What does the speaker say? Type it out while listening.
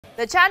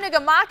The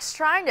Chattanooga-mocs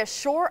trying to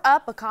shore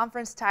up a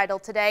conference title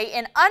today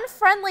in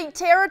unfriendly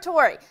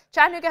territory.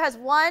 Chattanooga has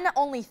won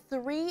only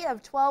 3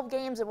 of 12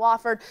 games at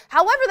Wofford.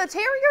 However, the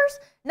Terriers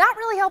not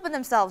really helping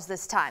themselves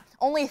this time.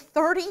 Only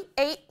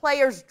 38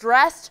 players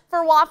dressed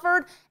for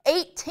Wofford.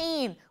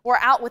 18 were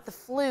out with the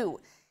flu.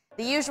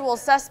 The usual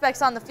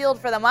suspects on the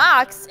field for the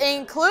Mocs,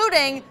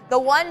 including the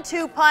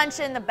 1-2 punch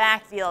in the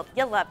backfield.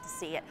 You'll love to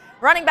see it.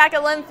 Running back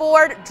at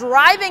Wofford,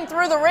 driving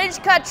through the ridge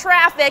cut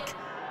traffic.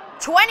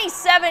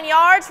 27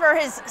 yards for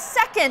his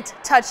second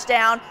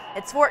touchdown.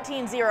 It's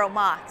 14-0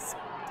 Mocs.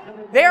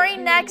 Very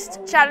next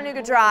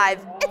Chattanooga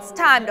drive, it's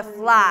time to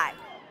fly.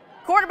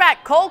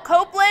 Quarterback Cole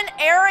Copeland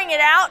airing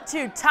it out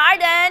to tight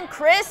end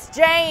Chris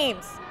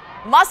James.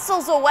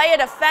 Muscles away a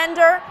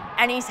defender,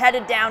 and he's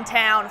headed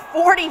downtown.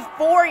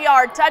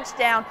 44-yard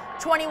touchdown,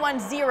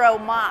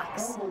 21-0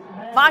 Mocs.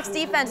 Mocs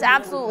defense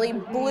absolutely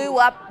blew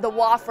up the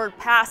Wofford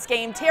pass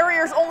game.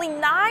 Terriers only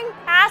 9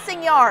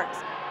 passing yards.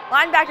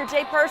 Linebacker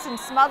Jay Person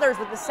smothers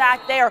with the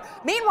sack there.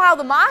 Meanwhile,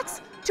 the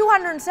Mocs,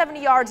 270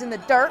 yards in the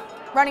dirt.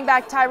 Running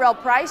back Tyrell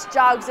Price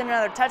jogs in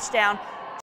another touchdown.